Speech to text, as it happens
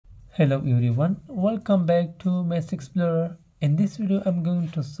Hello everyone, welcome back to Math Explorer. In this video I'm going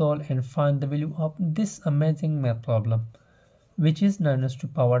to solve and find the value of this amazing math problem, which is 9 raised to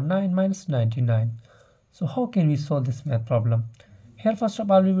power 9 minus 99. So how can we solve this math problem? Here first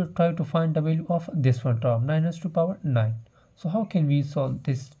of all we will try to find the value of this one term, 9 raised to power 9. So how can we solve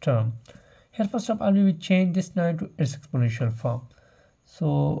this term? Here first of all we will change this 9 to its exponential form.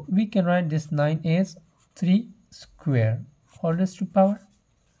 So we can write this 9 as 3 square whole raised to power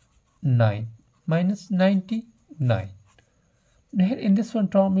 9 minus 99. Now here in this one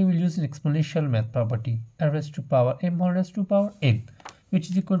term we will use an exponential math property, a raised to power m whole raised to power n, which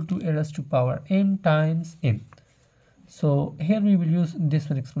is equal to a raised to power m times n. So here we will use this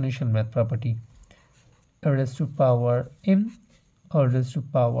one exponential math property, a raised to power m whole raised to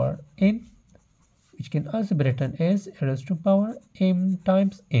power n, which can also be written as a raised to power m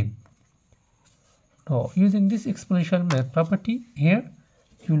times n. Now using this exponential math property, here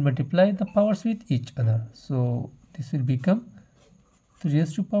you will multiply the powers with each other. So this will become 3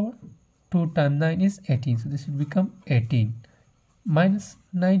 raised to power 2 times 9 is 18. So this will become 18 minus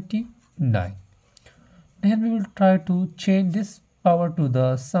 99. Then we will try to change this power to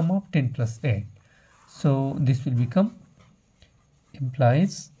the sum of 10 plus 8. So this will become,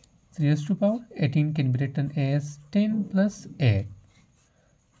 implies 3 raised to power 18 can be written as 10 plus 8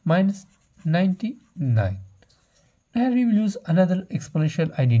 minus 99. Here we will use another exponential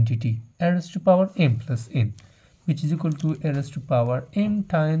identity, a raised to power m plus n, which is equal to a raised to power m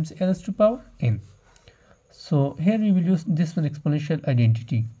times a raised to power n. So here we will use this one exponential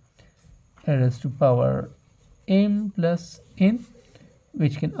identity, a raised to power m plus n,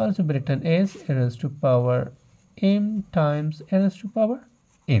 which can also be written as a raised to power m times a raised to power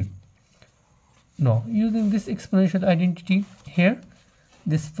n. Now using this exponential identity, here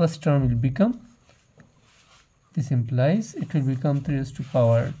this first term will become, this implies it will become 3 raised to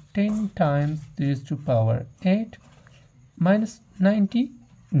power 10 times 3 raised to power 8 minus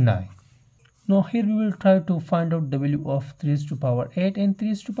 99. Now here we will try to find out the value of 3 raised to power 8 and 3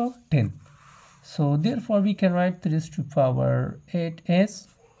 raised to power 10. So therefore we can write 3 raised to power 8 as,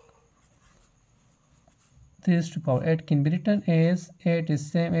 3 raised to power 8 can be written as 8 is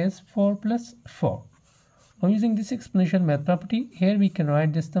same as 4 plus 4. Now using this exponential math property, here we can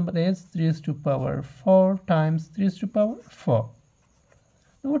write this number as 3 raised to power 4 times 3 raised to power 4.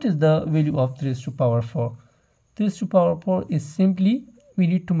 Now what is the value of 3 raised to power 4? 3 raised to power 4 is simply, we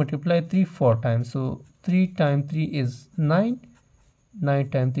need to multiply 3 4 times. So 3 times 3 is 9, 9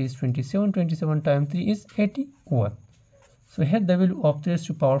 times 3 is 27, 27 times 3 is 81. So here the value of 3 raised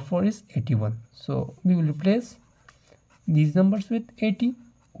to power 4 is 81. So we will replace these numbers with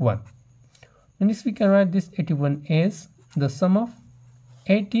 81. Next we can write this 81 as the sum of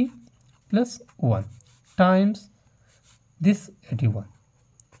 80 plus 1 times this 81.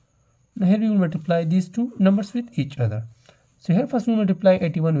 Now here we will multiply these two numbers with each other. So here first we multiply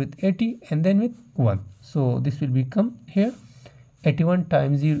 81 with 80 and then with 1. So this will become, here 81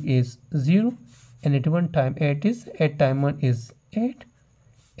 times 0 is 0 and 81 times 8 is, 8 times 1 is 8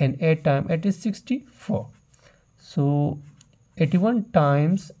 and 8 times 8 is 64. So 81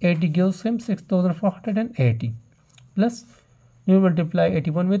 times 80 gives him 6480 plus we will multiply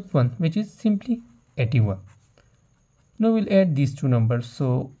 81 with 1, which is simply 81. Now we'll add these two numbers.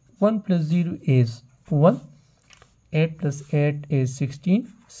 So 1 plus 0 is 1, 8 plus 8 is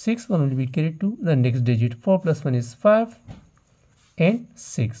 16, 6, 1 will be carried to the next digit, 4 plus 1 is 5 and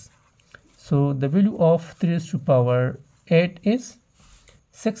 6. So the value of 3 raised to power 8 is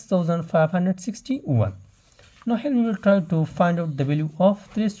 6561. Now here we will try to find out the value of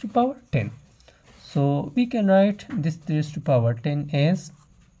 3 raised to power 10. So we can write this 3 raised to power 10 as,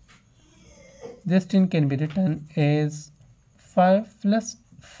 this 10 can be written as 5 plus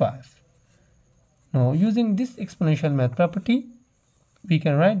 5. Now using this exponential math property, we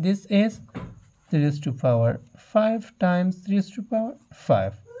can write this as 3 raised to power 5 times 3 raised to power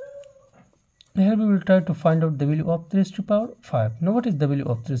 5. Here we will try to find out the value of 3 raised to power 5. Now what is the value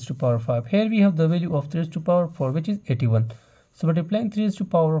of 3 raised to power 5? Here we have the value of 3 raised to power 4, which is 81. So multiplying 3 raised to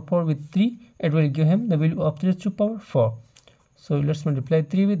power 4 with 3, it will give him the value of 3 raised to power 4. So let's multiply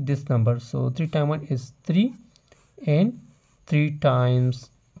 3 with this number. So 3 times 1 is 3 and 3 times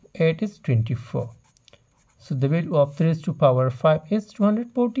 8 is 24. So the value of 3 raised to power 5 is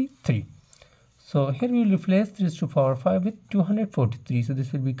 243. So here we will replace 3 raised to power 5 with 243. So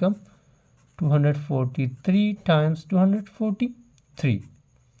this will become 243 times 243.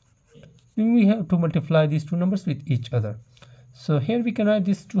 Then we have to multiply these two numbers with each other. So here we can write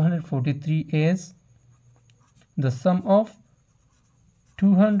this 243 as the sum of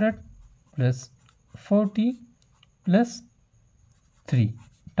 200 plus 40 plus 3.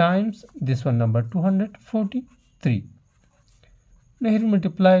 times this one number 243. Now here we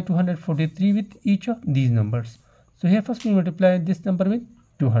multiply 243 with each of these numbers. So here first we multiply this number with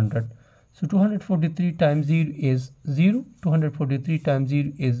 200. So 243 times 0 is 0, 243 times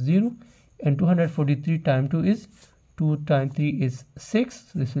 0 is 0, and 243 times 2 is 2 times 3 is 6.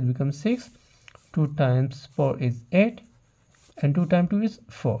 So this will become 6. 2 times 4 is 8, and 2 times 2 is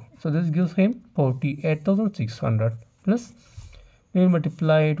 4. So this gives him 48,600 plus. We will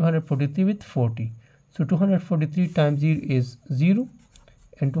multiply 243 with 40. So 243 times 0 is 0,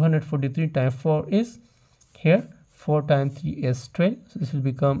 and 243 times 4 is here 4 times 3 is 12. So this will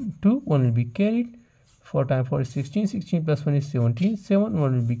become 2, 1 will be carried. 4 times 4 is 16, 16 plus 1 is 17, 7,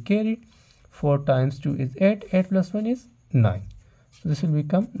 1 will be carried. 4 times 2 is 8, 8 plus 1 is 9. So this will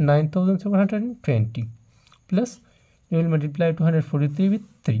become 9,720 plus. We will multiply 243 with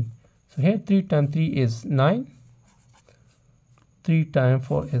 3. So here 3 times 3 is 9. 3 times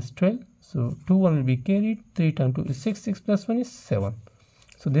 4 is 12. So 2, 1 will be carried. 3 times 2 is 6. 6 plus 1 is 7.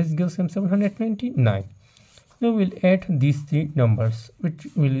 So this gives him 729. Now we will add these three numbers, which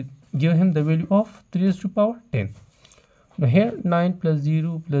will give him the value of 3 raised to power 10. Now here 9 plus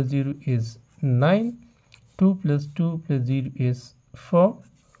 0 is 9. 2 plus 2 plus 0 is 4.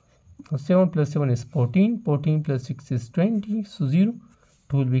 7 plus 7 is 14. 14 plus 6 is 20. So 0.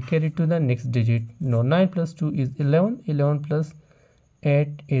 2 will be carried to the next digit. Now 9 plus 2 is 11. 11 plus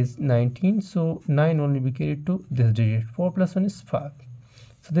 8 is 19. So 9 only be carried to this digit. 4 plus 1 is 5.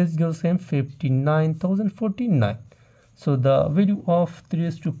 So this gives him 59,049. So the value of 3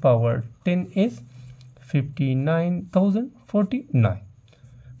 raised to power 10 is 59,049.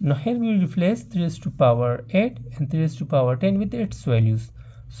 Now here we will replace 3 raised to power 8 and 3 raised to power 10 with its values.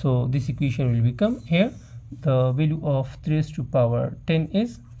 So this equation will become here the value of 3 raised to power 10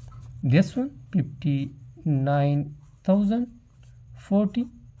 is this one,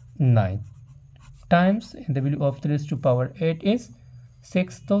 59,049, times, and the value of 3 raised to power 8 is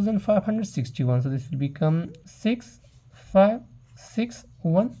 6,561. So this will become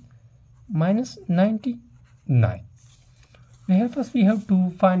 6561 minus 99. Now here first we have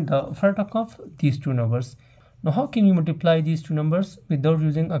to find the product of these two numbers. Now how can you multiply these two numbers without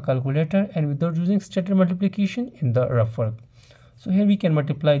using a calculator and without using standard multiplication in the rough work? So here we can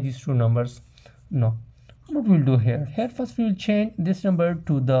multiply these two numbers. Now what we'll do here, first we will change this number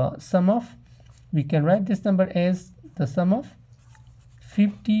to the sum of, we can write this number as the sum of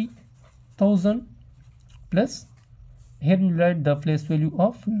 50,000 plus, here we will write the place value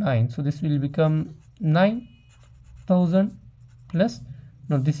of 9. So this will become 9,000 plus,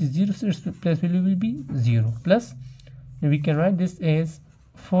 now this is 0, so its place value will be 0 plus, and we can write this as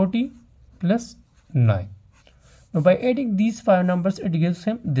 40 plus 9. Now by adding these 5 numbers, it gives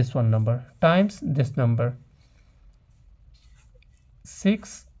him this one number times this number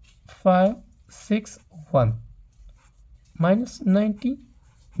 6561 minus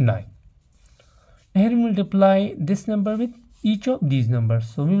 99. Here we multiply this number with each of these numbers.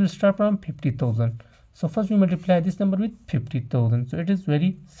 So we will start from 50,000. So first we multiply this number with 50,000. So it is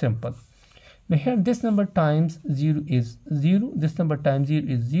very simple. Now here this number times 0 is 0. This number times 0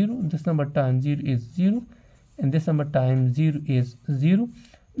 is 0. This number times 0 is 0. And this number times 0 is 0.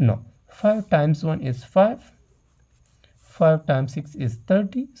 No. 5 times 1 is 5. 5 times 6 is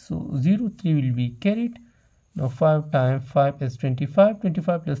 30. So 0, 3 will be carried. Now 5 times 5 is 25.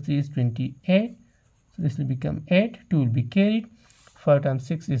 25 plus 3 is 28. So this will become 8. 2 will be carried. 5 times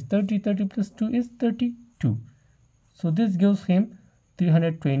 6 is 30. 30 plus 2 is 32. So this gives him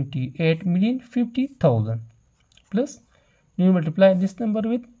 328,050,000 plus. You multiply this number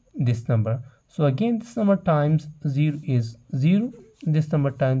with this number. So again this number times 0 is 0. This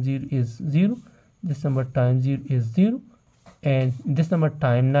number times 0 is 0. This number times 0 is 0. And this number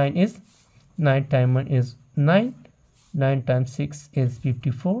times 9 is 9 times 1 is 9. 9 times 6 is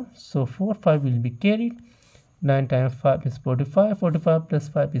 54. So 4, 5 will be carried. 9 times 5 is 45. 45 plus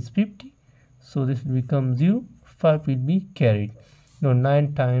 5 is 50. So this will become 0. 5 will be carried. Now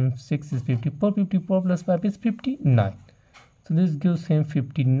 9 times 6 is 54. 54 plus 5 is 59. So this gives him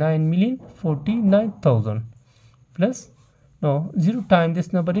 59,049,000 plus. Now 0 times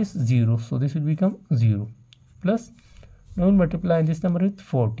this number is 0. So this will become 0 plus. Now we'll multiply this number with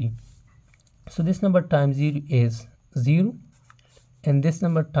 40. So this number times 0 is 0. And this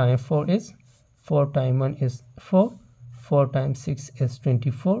number times 4 is 4 times 1 is 4. 4 times 6 is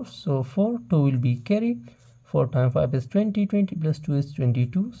 24. So 4, 2 will be carried. 4 times 5 is 20. 20 plus 2 is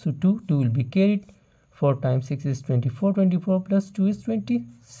 22. So 2 will be carried. 4 times 6 is 24. 24 plus 2 is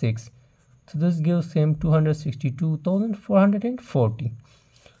 26. So this gives him 262,440.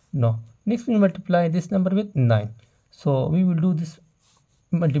 Now next we multiply this number with 9. So we will do this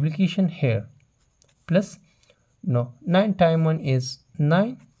multiplication here, plus 9 times 1 is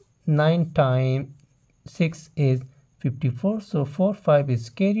 9, 9 times 6 is 54, so 4, 5 is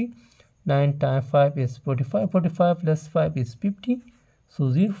carry, 9 times 5 is 45, 45 plus 5 is 50, so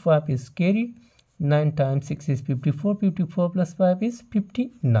 0, 5 is carry, 9 times 6 is 54, 54 plus 5 is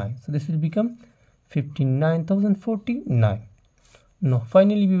 59, so this will become 59,049. Now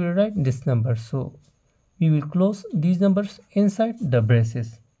finally we will write this number, so we will close these numbers inside the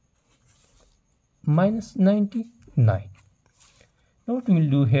braces, minus 99. Now what we will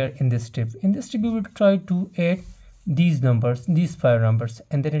do here in this step? In this step we will try to add these numbers, these 5 numbers,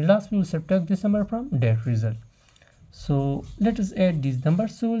 and then in last we will subtract this number from that result. So let us add these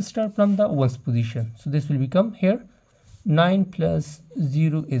numbers. So we'll start from the ones position. So this will become here 9 plus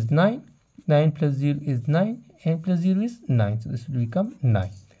 0 is 9, 9 plus 0 is 9, and plus 0 is 9, so this will become 9.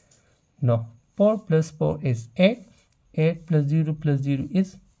 Now 4 plus 4 is 8, 8 plus 0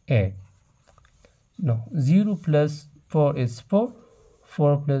 is 8. Now 0 plus 4 is 4,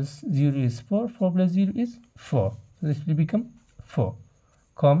 4 plus 0 is 4, 4 plus 0 is 4, so this will become 4,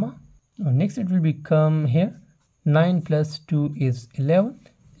 comma. Now next it will become here 9 plus 2 is 11,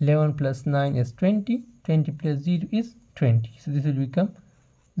 11 plus 9 is 20, 20 plus 0 is 20, so this will become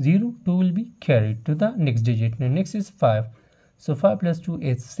 0, 2 will be carried to the next digit. Now next is 5, so 5 plus 2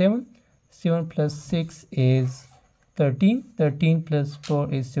 is 7, 7 plus 6 is 13, 13 plus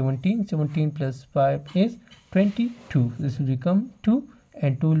 4 is 17, 17 plus 5 is 22, this will become 2,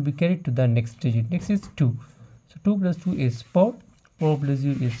 and 2 will be carried to the next digit. Next is 2, so 2 plus 2 is 4, 4 plus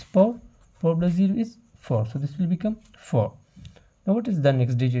 0 is 4, 4 plus 0 is 4, so this will become 4. Now what is the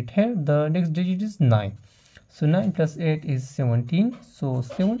next digit here? The next digit is 9, so 9 plus 8 is 17, so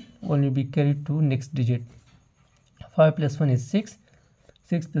 7 will be carried to next digit. 5 plus 1 is 6,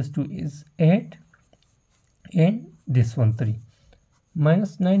 6 plus 2 is 8, and this one 3,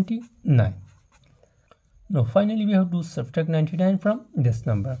 minus 99. Now finally we have to subtract 99 from this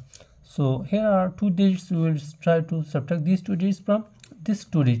number. So here are 2 digits. We will try to subtract these 2 digits from this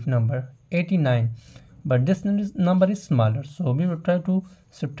 2-digit number 89, but this number is smaller, so we will try to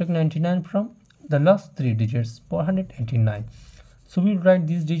subtract 99 from the last 3 digits, 489. So we will write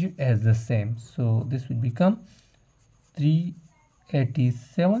these digits as the same, so this will become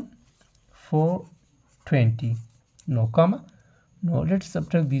 387, 420, no comma. Now let's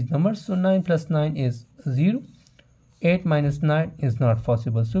subtract these numbers. So 9 plus 9 is 0, 8 minus 9 is not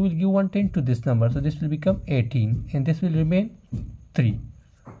possible, so we'll give 110 to this number, so this will become 18, and this will remain 3.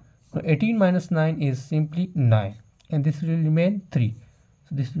 Now 18 minus 9 is simply 9, and this will remain 3,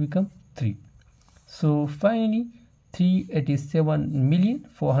 so this will become 3. So finally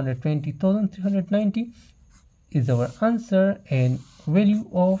 387,420,390 is our answer and value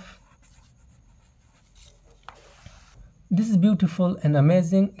of this beautiful and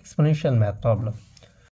amazing exponential math problem.